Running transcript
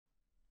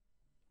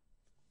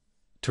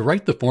To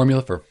write the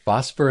formula for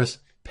phosphorus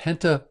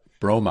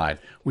pentabromide,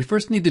 we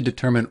first need to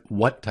determine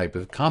what type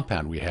of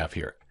compound we have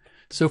here.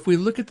 So if we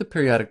look at the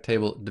periodic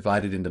table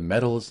divided into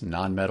metals,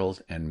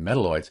 nonmetals, and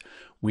metalloids,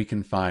 we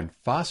can find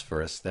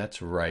phosphorus,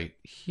 that's right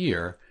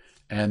here,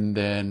 and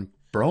then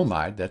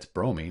bromide, that's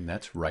bromine,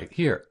 that's right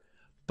here.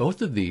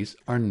 Both of these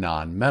are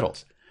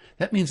nonmetals.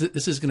 That means that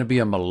this is going to be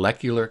a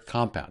molecular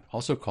compound,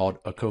 also called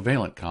a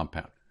covalent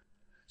compound.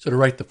 So to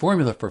write the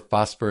formula for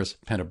phosphorus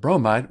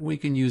pentabromide, we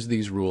can use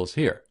these rules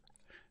here.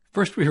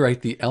 First, we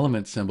write the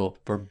element symbol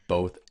for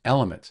both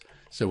elements.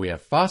 So we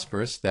have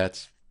phosphorus,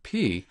 that's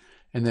P,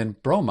 and then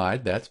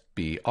bromide, that's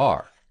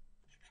Br.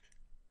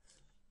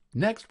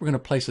 Next, we're going to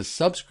place a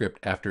subscript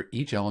after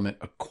each element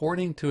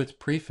according to its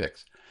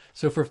prefix.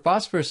 So for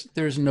phosphorus,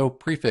 there's no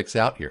prefix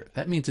out here.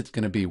 That means it's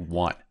going to be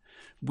 1.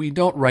 We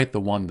don't write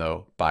the 1,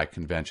 though, by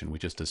convention. We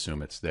just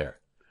assume it's there.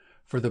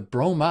 For the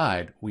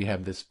bromide, we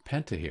have this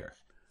penta here.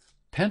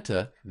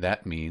 Penta,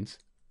 that means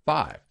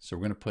 5. So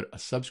we're going to put a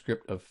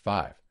subscript of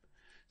 5.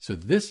 So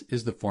this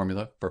is the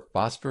formula for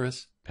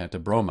phosphorus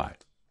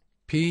pentabromide,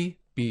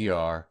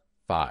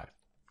 PBr5.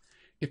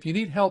 If you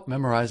need help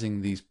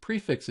memorizing these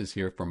prefixes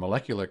here for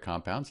molecular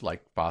compounds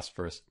like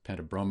phosphorus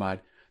pentabromide,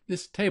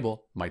 this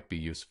table might be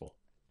useful.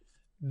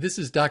 This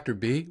is Dr.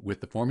 B with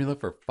the formula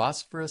for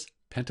phosphorus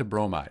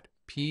pentabromide,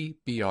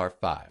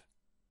 PBr5.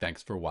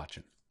 Thanks for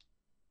watching.